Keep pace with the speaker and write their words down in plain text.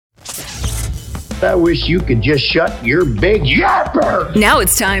I wish you could just shut your big yapper. Now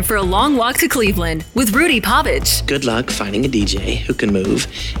it's time for a long walk to Cleveland with Rudy Povich. Good luck finding a DJ who can move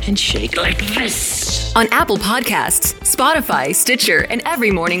and shake like this. On Apple Podcasts, Spotify, Stitcher, and every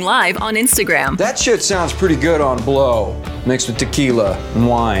morning live on Instagram. That shit sounds pretty good on blow, mixed with tequila and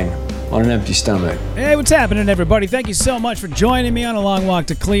wine. On an empty stomach. Hey, what's happening, everybody? Thank you so much for joining me on A Long Walk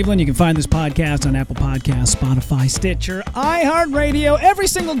to Cleveland. You can find this podcast on Apple Podcasts, Spotify, Stitcher, iHeartRadio every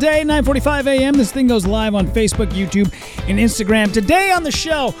single day, 9:45 a.m. This thing goes live on Facebook, YouTube, and Instagram. Today on the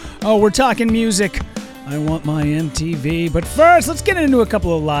show, we're talking music. I want my MTV. But first, let's get into a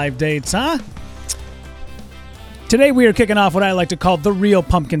couple of live dates, huh? Today we are kicking off what I like to call the real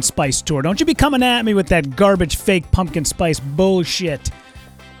Pumpkin Spice Tour. Don't you be coming at me with that garbage fake pumpkin spice bullshit.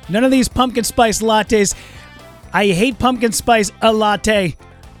 None of these pumpkin spice lattes. I hate pumpkin spice a latte.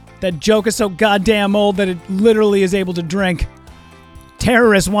 That joke is so goddamn old that it literally is able to drink.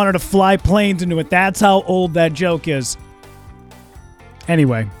 Terrorists wanted to fly planes into it. That's how old that joke is.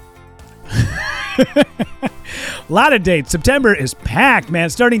 Anyway. A lot of dates. September is packed, man.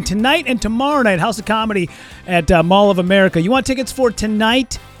 Starting tonight and tomorrow night. House of Comedy at Mall of America. You want tickets for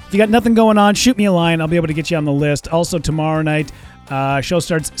tonight? If you got nothing going on, shoot me a line. I'll be able to get you on the list. Also tomorrow night. Show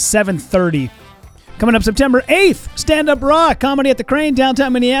starts 7:30. Coming up September 8th, Stand Up Raw, Comedy at the Crane,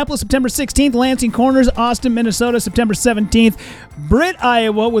 downtown Minneapolis. September 16th, Lansing Corners, Austin, Minnesota. September 17th, Britt,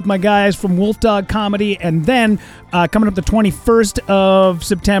 Iowa, with my guys from Wolf Dog Comedy. And then coming up the 21st of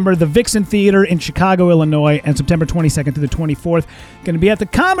September, the Vixen Theater in Chicago, Illinois. And September 22nd through the 24th, going to be at the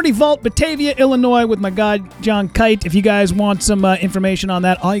Comedy Vault, Batavia, Illinois, with my guy, John Kite. If you guys want some information on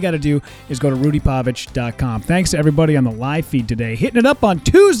that, all you got to do is go to rudypovich.com. Thanks to everybody on the live feed today. Hitting it up on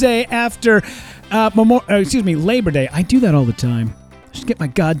Tuesday after Labor Day. I do that all the time. Just get my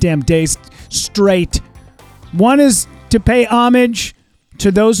goddamn days straight. One is to pay homage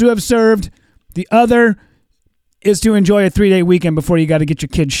to those who have served. The other is to enjoy a 3-day weekend before you got to get your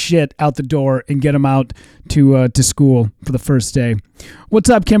kids' shit out the door and get them out to school for the first day. What's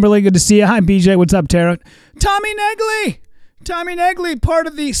up, Kimberly? Good to see you. Hi, BJ. What's up, Tara? Tommy Negley, part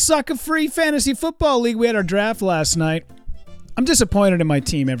of the Sucker Free Fantasy Football League. We had our draft last night. I'm disappointed in my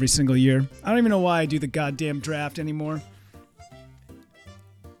team every single year. I don't even know why I do the goddamn draft anymore.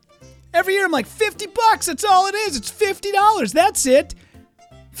 Every year I'm like, $50, that's all it is. It's $50. That's it.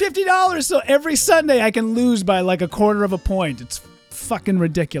 $50 so every Sunday I can lose by like a quarter of a point. It's fucking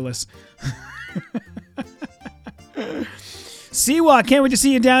ridiculous. Siwa, can't wait to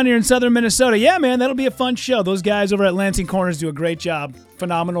see you down here in southern Minnesota. Yeah, man, that'll be a fun show. Those guys over at Lansing Corners do a great job.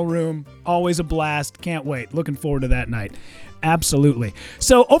 Phenomenal room. Always a blast. Can't wait. Looking forward to that night. Absolutely.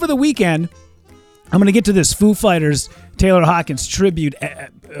 So over the weekend, I'm going to get to this Foo Fighters Taylor Hawkins tribute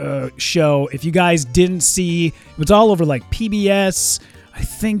show. If you guys didn't see, it was all over like PBS. I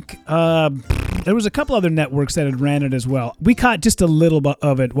think there was a couple other networks that had ran it as well. We caught just a little bit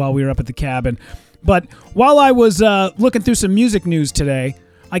of it while we were up at the cabin. But while I was looking through some music news today,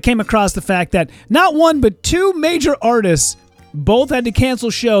 I came across the fact that not one but two major artists both had to cancel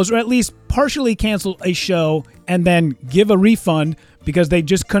shows, or at least partially cancel a show and then give a refund because they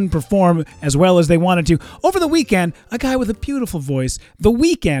just couldn't perform as well as they wanted to. Over the weekend, a guy with a beautiful voice, The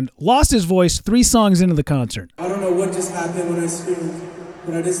Weeknd, lost his voice 3 songs into the concert. I don't know what just happened when I screamed,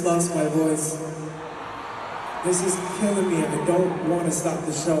 but I just lost my voice. This is killing me, and I don't want to stop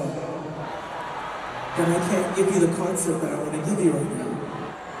the show. But I can't give you the concert that I want to give you right now.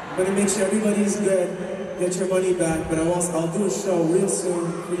 I'm going to make sure everybody's good. Get your money back, but I'll do a show real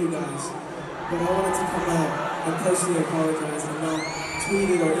soon for you guys. But I wanted to come out and personally apologize and not tweet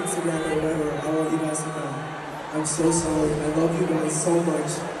it or Instagram it or whatever. I want you guys to know. I'm so sorry. I love you guys so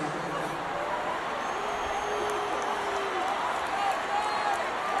much.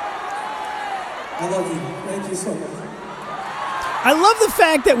 I love you. Thank you so much. I love the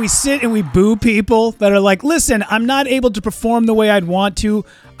fact that we sit and we boo people that are like, listen, I'm not able to perform the way I'd want to.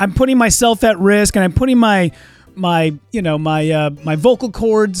 I'm putting myself at risk, and I'm putting my vocal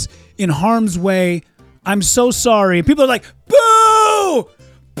cords in harm's way. I'm so sorry. People are like, boo!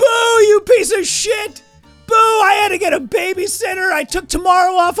 Boo, you piece of shit! Boo, I had to get a babysitter. I took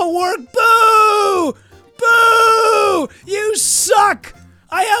tomorrow off of work. Boo! Boo! You suck!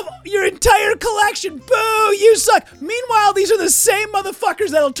 I have your entire collection. Boo, you suck. Meanwhile, these are the same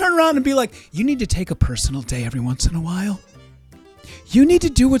motherfuckers that'll turn around and be like, you need to take a personal day every once in a while. You need to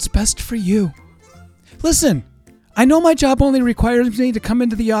do what's best for you. Listen, I know my job only requires me to come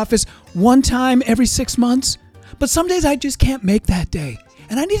into the office one time every 6 months, but some days I just can't make that day,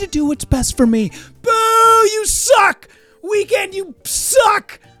 and I need to do what's best for me. Boo, you suck. Weeknd, you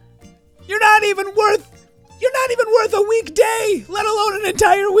suck. You're not even worth You're not even worth a weekday, let alone an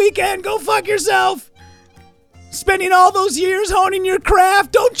entire weekend. Go fuck yourself. Spending all those years honing your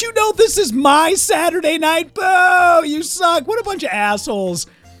craft. Don't you know this is my Saturday night? Boo, you suck. What a bunch of assholes.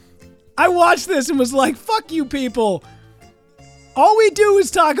 I watched this and was like, fuck you people. All we do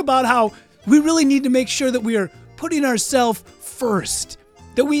is talk about how we really need to make sure that we are putting ourselves first.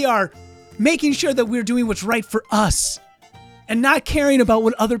 That we are making sure that we're doing what's right for us. And not caring about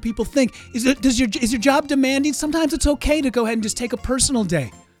what other people think. Is your job demanding? Sometimes it's okay to go ahead and just take a personal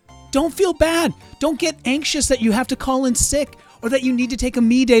day. Don't feel bad. Don't get anxious that you have to call in sick or that you need to take a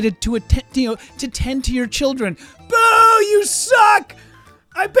me day to tend to your children. Boo! You suck!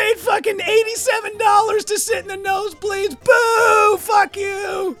 I paid fucking $87 to sit in the nosebleeds. Boo! Fuck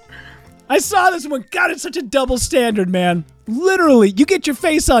you! I saw this and went, God, it's such a double standard, man. Literally, you get your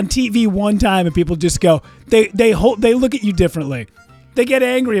face on TV one time and people just go, they look at you differently. They get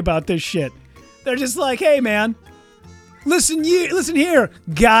angry about this shit. They're just like, hey, man, listen here,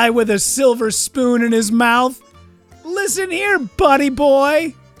 guy with a silver spoon in his mouth. Listen here, buddy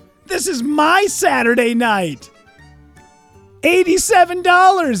boy. This is my Saturday night.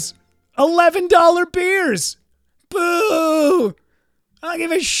 $87. $11 beers. Boo. I don't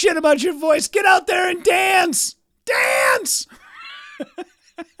give a shit about your voice. Get out there and dance. Dance.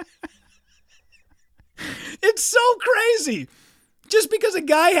 It's so crazy. Just because a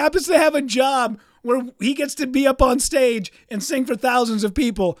guy happens to have a job where he gets to be up on stage and sing for thousands of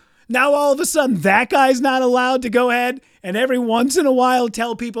people, now all of a sudden that guy's not allowed to go ahead and every once in a while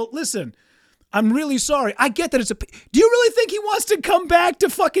tell people, listen, I'm really sorry. I get that it's do you really think he wants to come back to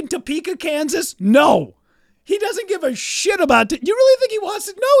fucking Topeka, Kansas? No. He doesn't give a shit about it. You really think he wants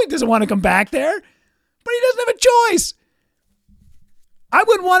to? No, he doesn't want to come back there. But he doesn't have a choice. I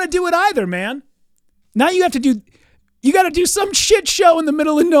wouldn't want to do it either, man. Now you got to do some shit show in the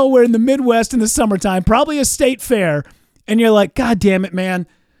middle of nowhere in the Midwest in the summertime, probably a state fair, and you're like, God damn it, man.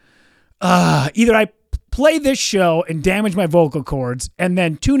 Either I play this show and damage my vocal cords, and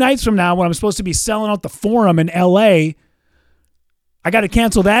then 2 nights from now when I'm supposed to be selling out the Forum in LA, I got to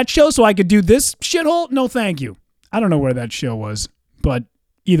cancel that show so I could do this shithole? No, thank you. I don't know where that show was, but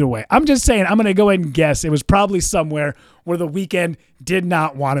either way, I'm just saying I'm going to go ahead and guess it was probably somewhere where The Weeknd did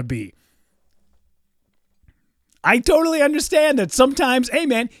not want to be. I totally understand that sometimes, hey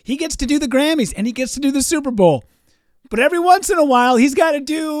man, he gets to do the Grammys and he gets to do the Super Bowl. But every once in a while, he's got to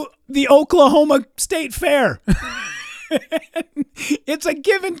do the Oklahoma State Fair. It's a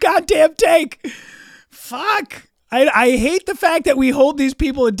given goddamn take. Fuck. I hate the fact that we hold these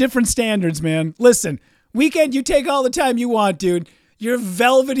people at different standards, man. Listen, Weeknd, you take all the time you want, dude. Your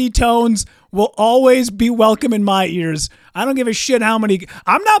velvety tones will always be welcome in my ears. I don't give a shit how many...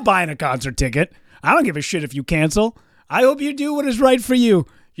 I'm not buying a concert ticket. I don't give a shit if you cancel. I hope you do what is right for you.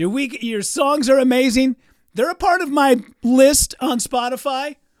 Your songs are amazing. They're a part of my list on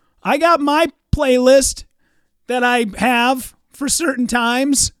Spotify. I got my playlist that I have for certain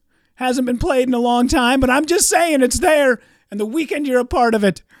times. Hasn't been played in a long time, but I'm just saying it's there. And The Weeknd, you're a part of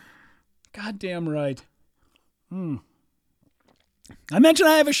it. Goddamn right. I mentioned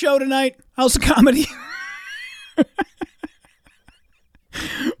I have a show tonight. House of Comedy.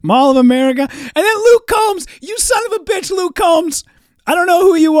 Mall of America. And then Luke Combs. You son of a bitch, Luke Combs. I don't know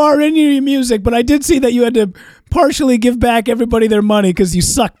who you are in your music, but I did see that you had to partially give back everybody their money because you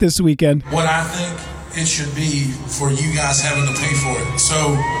sucked this weekend. What I think it should be for you guys having to pay for it. So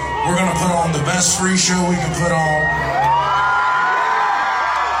we're going to put on the best free show we can put on.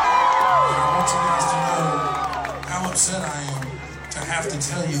 I want you guys to know how upset I am to have to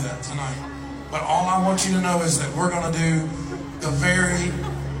tell you that tonight. But all I want you to know is that we're going to do the very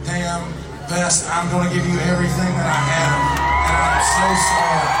damn best. I'm going to give you everything that I have. And I'm so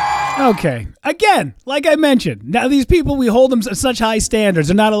sorry. Okay. Again, like I mentioned, now these people, we hold them at such high standards.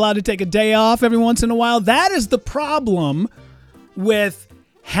 They're not allowed to take a day off every once in a while. That is the problem with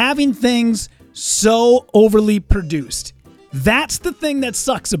having things so overly produced. That's the thing that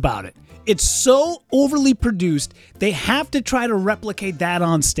sucks about it. It's so overly produced, they have to try to replicate that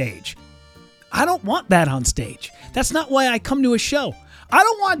on stage. I don't want that on stage. That's not why I come to a show. I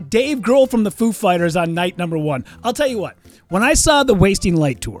don't want Dave Grohl from the Foo Fighters on night number 1. I'll tell you what, when I saw the Wasting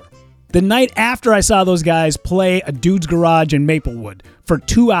Light tour, the night after I saw those guys play a dude's garage in Maplewood for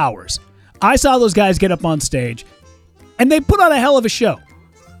 2 hours, I saw those guys get up on stage, and they put on a hell of a show.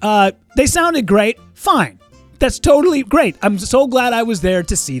 They sounded great. Fine. That's totally great. I'm so glad I was there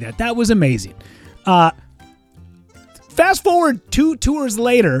to see that. That was amazing. Fast forward 2 tours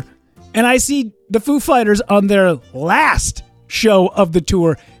later, and I see the Foo Fighters on their last show of the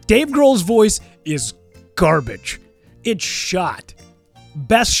tour. Dave Grohl's voice is garbage. It's shot.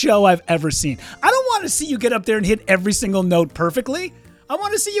 best show I've ever seen. I don't want to see you get up there and hit every single note perfectly. I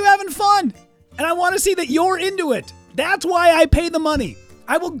want to see you having fun. And I want to see that you're into it. That's why I pay the money.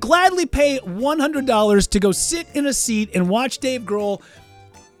 I will gladly pay $100 to go sit in a seat and watch Dave Grohl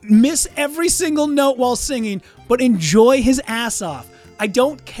miss every single note while singing, but enjoy his ass off. I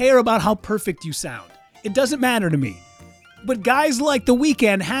don't care about how perfect you sound. It doesn't matter to me. But guys like The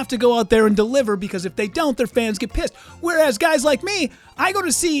Weeknd have to go out there and deliver, because if they don't, their fans get pissed. Whereas guys like me, I go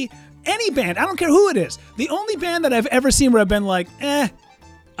to see any band. I don't care who it is. The only band that I've ever seen where I've been like, I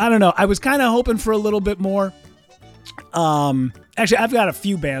don't know. I was kind of hoping for a little bit more. Actually, I've got a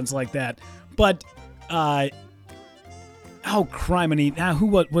few bands like that. But, criminy. Now,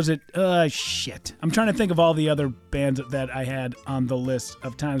 what was it? Shit. I'm trying to think of all the other bands that I had on the list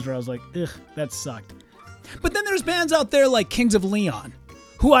of times where I was like, ugh, that sucked. But then there's bands out there like Kings of Leon,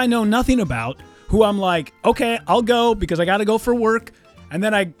 who I know nothing about, who I'm like, okay, I'll go because I got to go for work. And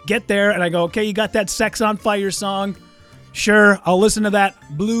then I get there and I go, okay, you got that Sex on Fire song? Sure, I'll listen to that.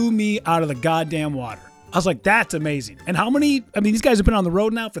 Blew me out of the goddamn water. I was like, that's amazing. And these guys have been on the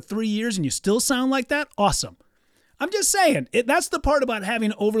road now for 3 years and you still sound like that? Awesome. I'm just saying, that's the part about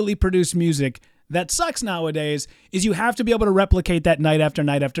having overly produced music that sucks nowadays, is you have to be able to replicate that night after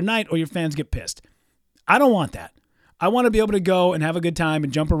night after night or your fans get pissed. I don't want that. I want to be able to go and have a good time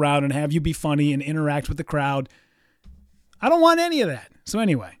and jump around and have you be funny and interact with the crowd. I don't want any of that. So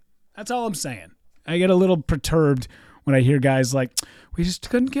anyway, that's all I'm saying. I get a little perturbed when I hear guys like, we just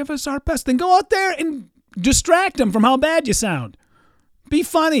couldn't give us our best. Then go out there and distract them from how bad you sound. Be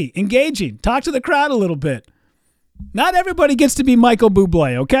funny, engaging, talk to the crowd a little bit. Not everybody gets to be Michael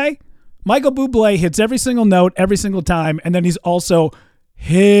Bublé, okay? Michael Bublé hits every single note every single time, and then he's also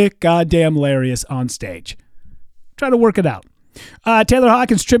goddamn hilarious on stage. Try to work it out. Taylor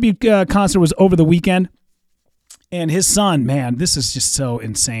Hawkins' tribute concert was over the weekend, and his son, man, this is just so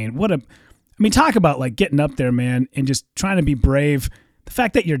insane. Talk about like getting up there, man, and just trying to be brave. The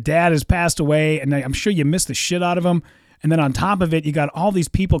fact that your dad has passed away, and I'm sure you miss the shit out of him, and then on top of it, you got all these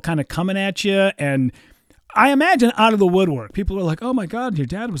people kind of coming at you, and I imagine out of the woodwork, people are like, oh my God, your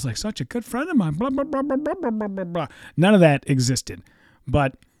dad was like such a good friend of mine, blah, blah, blah, blah, blah, blah, blah, blah. None of that existed.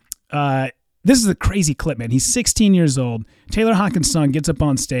 But this is a crazy clip, man. He's 16 years old. Taylor Hawkins' son gets up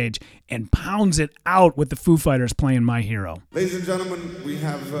on stage and pounds it out with the Foo Fighters playing My Hero. Ladies and gentlemen, we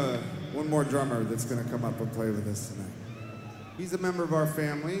have one more drummer that's going to come up and play with us tonight. He's a member of our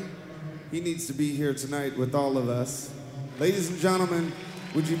family. He needs to be here tonight with all of us. Ladies and gentlemen,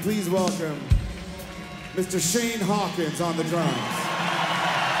 would you please welcome Mr. Shane Hawkins on the drums.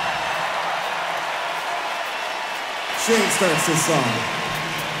 Shane starts this song.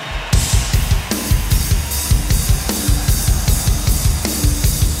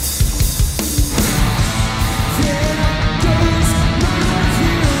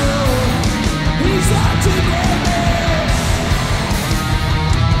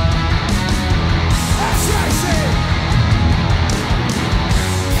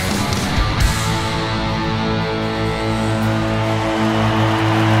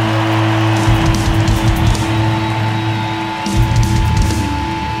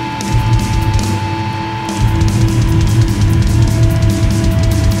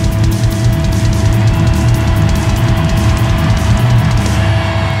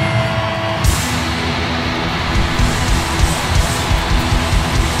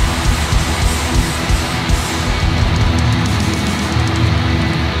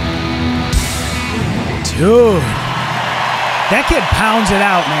 Dude, that kid pounds it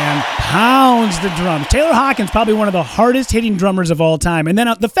out, man. Pounds the drum. Taylor Hawkins, probably one of the hardest hitting drummers of all time. And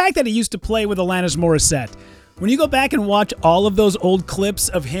then the fact that he used to play with Alanis Morissette. When you go back and watch all of those old clips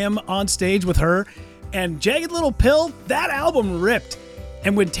of him on stage with her and Jagged Little Pill, that album ripped.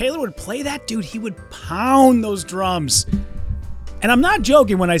 And when Taylor would play that, dude, he would pound those drums. And I'm not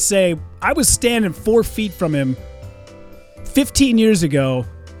joking when I say I was standing 4 feet from him 15 years ago.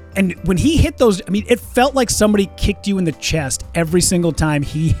 And when he hit those, it felt like somebody kicked you in the chest every single time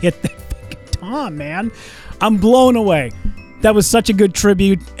he hit that fucking tom, man. I'm blown away. That was such a good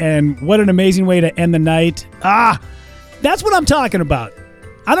tribute, and what an amazing way to end the night. That's what I'm talking about.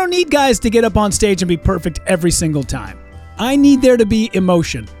 I don't need guys to get up on stage and be perfect every single time. I need there to be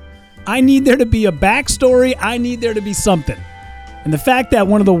emotion. I need there to be a backstory. I need there to be something. And the fact that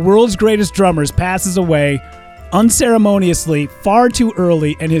one of the world's greatest drummers passes away unceremoniously, far too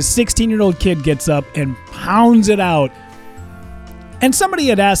early, and his 16-year-old kid gets up and pounds it out. And somebody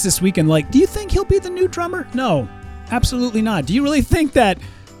had asked this weekend, like, do you think he'll be the new drummer? No, absolutely not. Do you really think that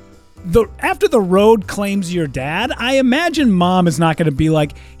after the road claims your dad, I imagine mom is not going to be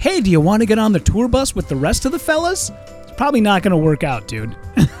like, hey, do you want to get on the tour bus with the rest of the fellas? It's Probably not going to work out, dude.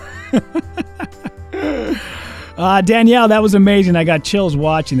 Danielle, that was amazing. I got chills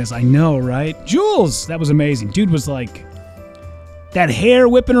watching this. I know, right? Jules, that was amazing. Dude was like, that hair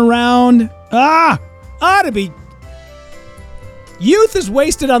whipping around. To be. Youth is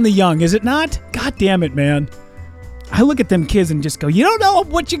wasted on the young, is it not? God damn it, man. I look at them kids and just go, you don't know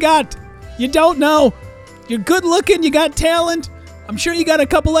what you got. You don't know. You're good looking. You got talent. I'm sure you got a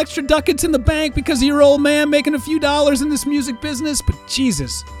couple extra ducats in the bank because of your old man making a few dollars in this music business. But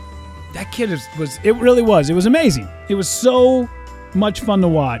Jesus, that kid it really was. It was amazing. It was so much fun to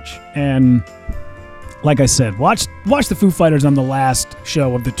watch. And like I said, watch the Foo Fighters on the last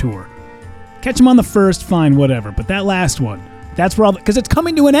show of the tour. Catch them on the first, fine, whatever. But that last one, that's where because it's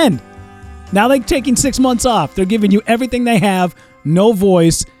coming to an end. Now they're taking 6 months off. They're giving you everything they have, no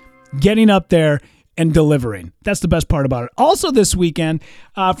voice, getting up there and delivering. That's the best part about it. Also this weekend,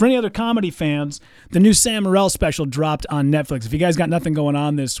 for any other comedy fans, the new Sam Morril special dropped on Netflix. If you guys got nothing going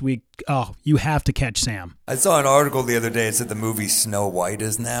on this week, you have to catch Sam. I saw an article the other day. It said the movie Snow White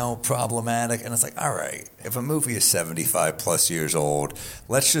is now problematic. And it's like, all right, if a movie is 75 plus years old,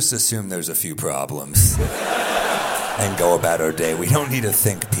 let's just assume there's a few problems and go about our day. We don't need a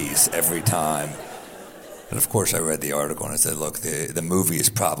think piece every time. And of course, I read the article and it said, look, the movie is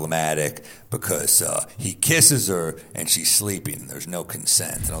problematic because he kisses her and she's sleeping. There's no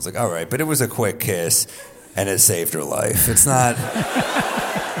consent. And I was like, all right, but it was a quick kiss and it saved her life. It's not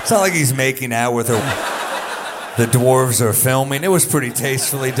like he's making out with her. The dwarves are filming. It was pretty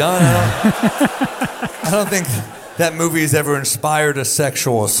tastefully done. I don't think that movie has ever inspired a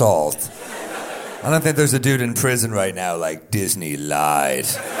sexual assault. I don't think there's a dude in prison right now like, Disney lied.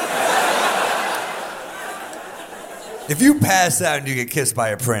 If you pass out and you get kissed by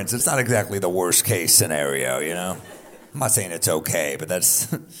a prince, it's not exactly the worst case scenario, you know? I'm not saying it's okay, but that's...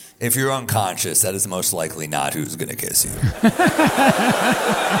 If you're unconscious, that is most likely not who's going to kiss you.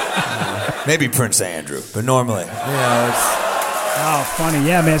 Maybe Prince Andrew, but normally, it's... Oh, funny.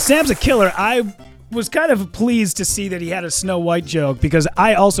 Yeah, man. Sam's a killer. I was kind of pleased to see that he had a Snow White joke because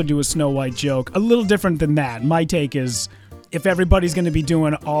I also do a Snow White joke. A little different than that. My take is... If everybody's going to be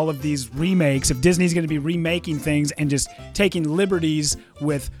doing all of these remakes, if Disney's going to be remaking things and just taking liberties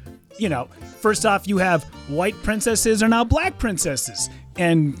with, first off, you have white princesses are now black princesses,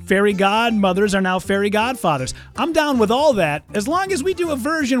 and fairy godmothers are now fairy godfathers. I'm down with all that, as long as we do a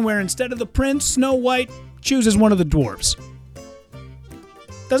version where instead of the prince, Snow White chooses one of the dwarves.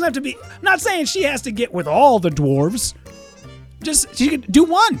 Doesn't have to be, I'm not saying she has to get with all the dwarves. Just, she could do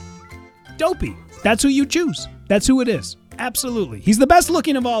one. Dopey. That's who you choose. That's who it is. Absolutely. He's the best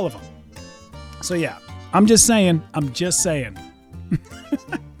looking of all of them. So yeah, I'm just saying.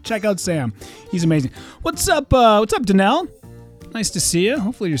 Check out Sam. He's amazing. What's up, Danelle? Nice to see you.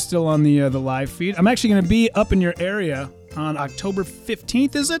 Hopefully you're still on the live feed. I'm actually going to be up in your area on October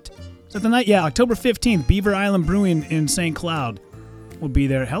 15th, is it? Is that the night? Yeah, October 15th. Beaver Island Brewing in St. Cloud will be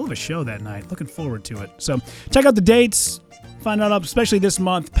there. Hell of a show that night. Looking forward to it. So check out the dates. Find out, especially this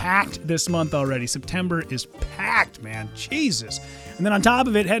month, packed this month already. September is packed, man. Jesus. And then on top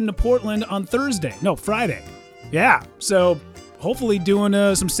of it, heading to Portland on Friday. Yeah. So hopefully doing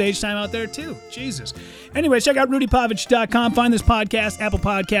some stage time out there too. Jesus. Anyway, check out rudypovich.com. Find this podcast, Apple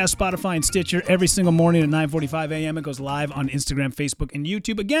Podcasts, Spotify, and Stitcher every single morning at 9:45 a.m. It goes live on Instagram, Facebook, and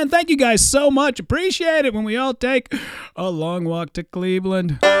YouTube. Again, thank you guys so much. Appreciate it when we all take a long walk to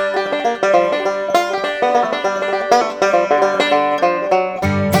Cleveland.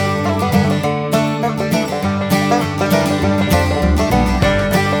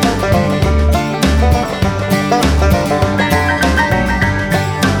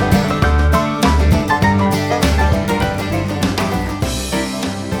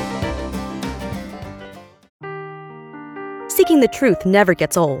 Seeking the truth never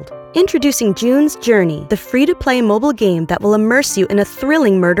gets old. Introducing June's Journey, the free-to-play mobile game that will immerse you in a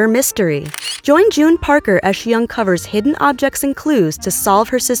thrilling murder mystery. Join June Parker as she uncovers hidden objects and clues to solve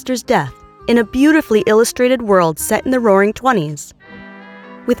her sister's death in a beautifully illustrated world set in the Roaring '20s.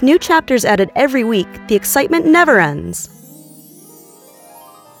 With new chapters added every week, the excitement never ends.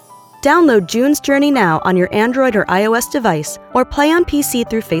 Download June's Journey now on your Android or iOS device, or play on PC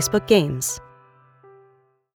through Facebook Games.